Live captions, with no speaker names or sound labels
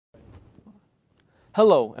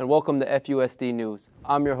Hello and welcome to F.u.s.d. News.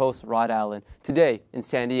 I'm your host, Rod Allen. Today in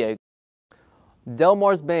San Diego, Del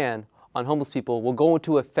Mar's ban on homeless people will go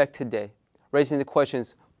into effect today, raising the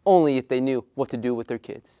questions only if they knew what to do with their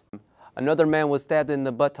kids. Another man was stabbed in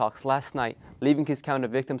the buttocks last night, leaving his count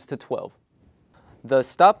of victims to 12. The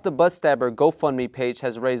Stop the Butt Stabber GoFundMe page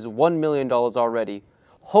has raised $1 million already,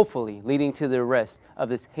 hopefully leading to the arrest of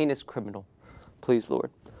this heinous criminal. Please,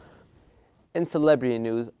 Lord. In celebrity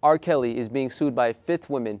news, R. Kelly is being sued by a fifth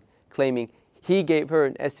woman, claiming he gave her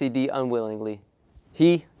an STD unwillingly.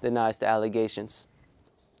 He denies the allegations.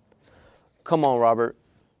 Come on, Robert.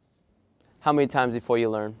 How many times before you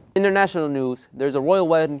learn? International news, there's a royal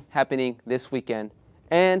wedding happening this weekend,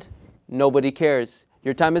 and nobody cares.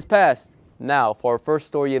 Your time has passed. Now, for our first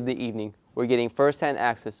story of the evening, we're getting first-hand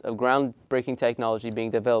access of groundbreaking technology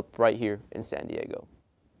being developed right here in San Diego.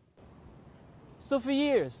 So for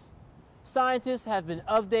years, scientists have been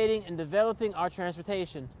updating and developing our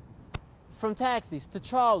transportation, from taxis to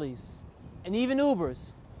trolleys and even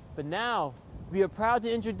Ubers. But now, we are proud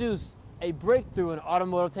to introduce a breakthrough in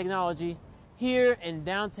automotive technology here in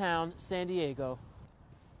downtown San Diego.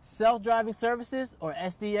 Self-driving services, or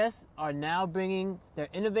SDS, are now bringing their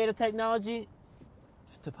innovative technology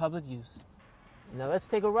to public use. Now let's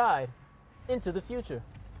take a ride into the future.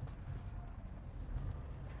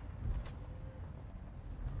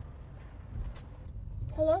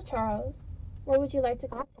 Hello, Charles. Where would you like to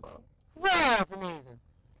go today? Wow, that's amazing.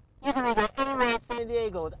 You can go anywhere in San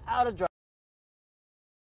Diego without a driver.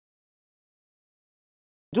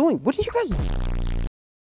 What are you guys doing?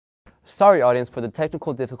 Sorry, audience, for the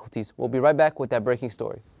technical difficulties. We'll be right back with that breaking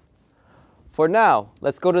story. For now,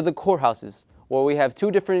 let's go to the courthouses, where we have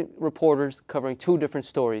two different reporters covering two different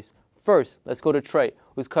stories. First, let's go to Trey,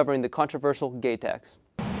 who's covering the controversial gay tax.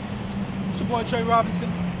 It's your boy Trey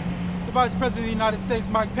Robinson. The Vice President of the United States,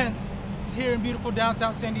 Mike Pence, is here in beautiful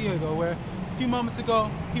downtown San Diego, where a few moments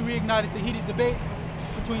ago he reignited the heated debate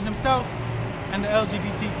between himself and the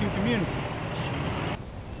LGBTQ community.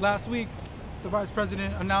 Last week, the Vice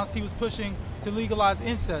President announced he was pushing to legalize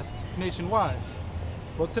incest nationwide.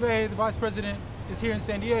 Well, today, the Vice President is here in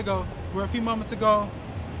San Diego, where a few moments ago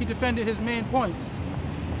he defended his main points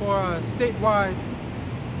for a statewide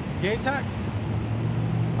gay tax.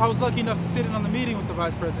 I was lucky enough to sit in on the meeting with the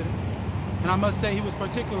Vice President, and I must say he was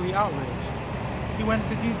particularly outraged. He went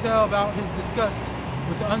into detail about his disgust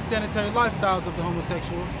with the unsanitary lifestyles of the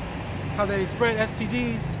homosexuals, how they spread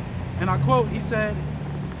STDs, and I quote, he said,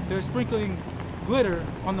 "They're sprinkling glitter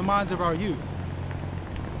on the minds of our youth."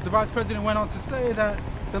 The Vice President went on to say that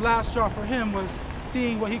the last straw for him was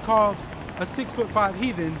seeing what he called a 6'5"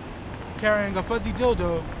 heathen carrying a fuzzy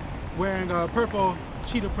dildo wearing a purple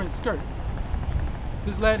cheetah print skirt.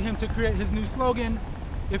 This led him to create his new slogan,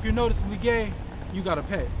 "If you're noticeably gay, you gotta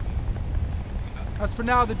pay." As for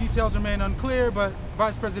now, the details remain unclear, but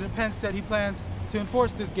Vice President Pence said he plans to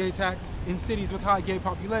enforce this gay tax in cities with high gay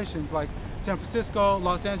populations like San Francisco,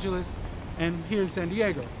 Los Angeles, and here in San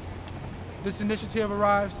Diego. This initiative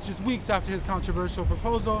arrives just weeks after his controversial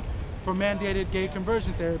proposal for mandated gay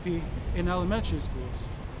conversion therapy in elementary schools.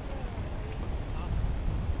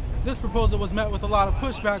 This proposal was met with a lot of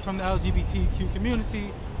pushback from the LGBTQ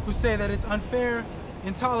community, who say that it's unfair,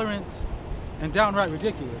 intolerant, and downright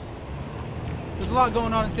ridiculous. There's a lot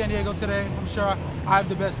going on in San Diego today. I'm sure I have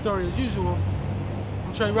the best story as usual.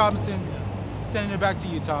 I'm Trey Robinson, sending it back to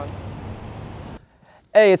you, Todd.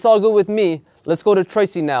 Hey, it's all good with me. Let's go to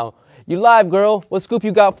Tracy now. You live, girl. What scoop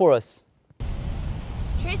you got for us?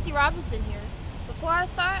 Tracy Robinson here. Before I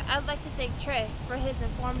start, I'd like to thank Trey for his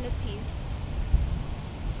informative piece.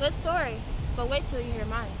 Good story, but wait till you hear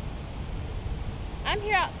mine. I'm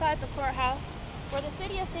here outside the courthouse, where the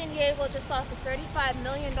city of San Diego just lost a $35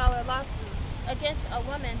 million lawsuit against a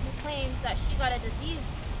woman who claims that she got a disease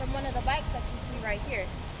from one of the bikes that you see right here.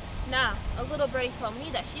 Now, a little birdie told me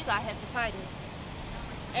that she got hepatitis.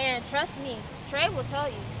 And trust me, Trey will tell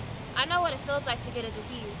you. I know what it feels like to get a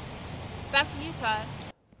disease. Back to you, Todd.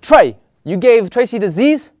 Trey, you gave Tracy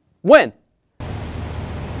disease? When?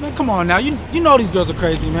 Man, come on now. You know these girls are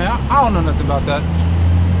crazy, man. I don't know nothing about that.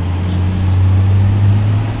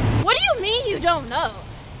 What do you mean you don't know?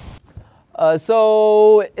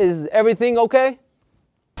 So is everything okay?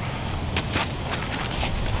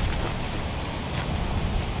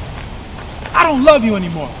 I don't love you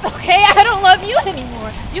anymore. Okay, I don't love you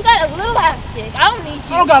anymore. You got a little ass dick. I don't need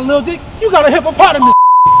you. I don't got a little dick. You got a hippopotamus.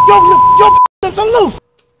 Your lips are loose.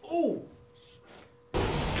 Ooh.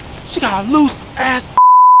 She got a loose ass.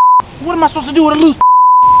 What am I supposed to do with a loose?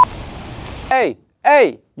 Hey,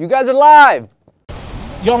 you guys are live.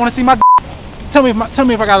 Y'all want to see my? Tell me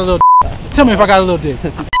if I got a little. Tell me if I got a little dick.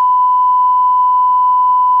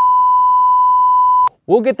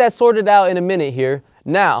 We'll get that sorted out in a minute here.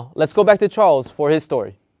 Now, let's go back to Charles for his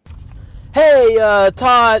story. Hey,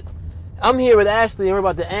 Todd, I'm here with Ashley and we're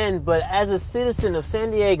about to end, but as a citizen of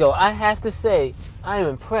San Diego, I have to say I am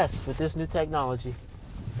impressed with this new technology.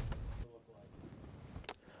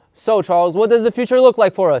 So, Charles, what does the future look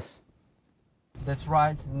like for us? This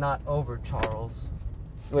ride's not over, Charles.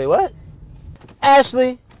 Wait, what?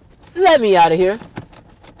 Ashley, let me out of here.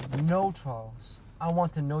 No, Charles. I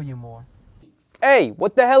want to know you more. Hey,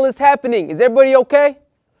 what the hell is happening? Is everybody okay?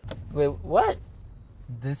 Wait, what?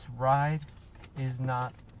 This ride is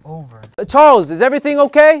not over. Charles, is everything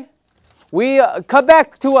okay? Cut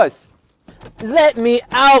back to us. Let me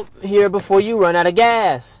out here before you run out of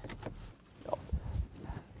gas.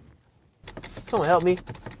 Someone help me.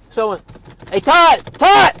 Someone. Hey, Todd!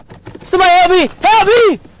 Todd! Somebody help me! Help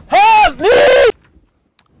me! Help me!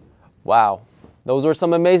 Wow, those were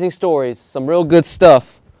some amazing stories, some real good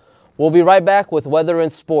stuff. We'll be right back with weather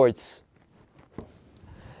and sports.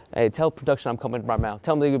 Hey, tell production I'm coming right now.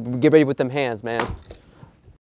 Tell them to get ready with them hands, man.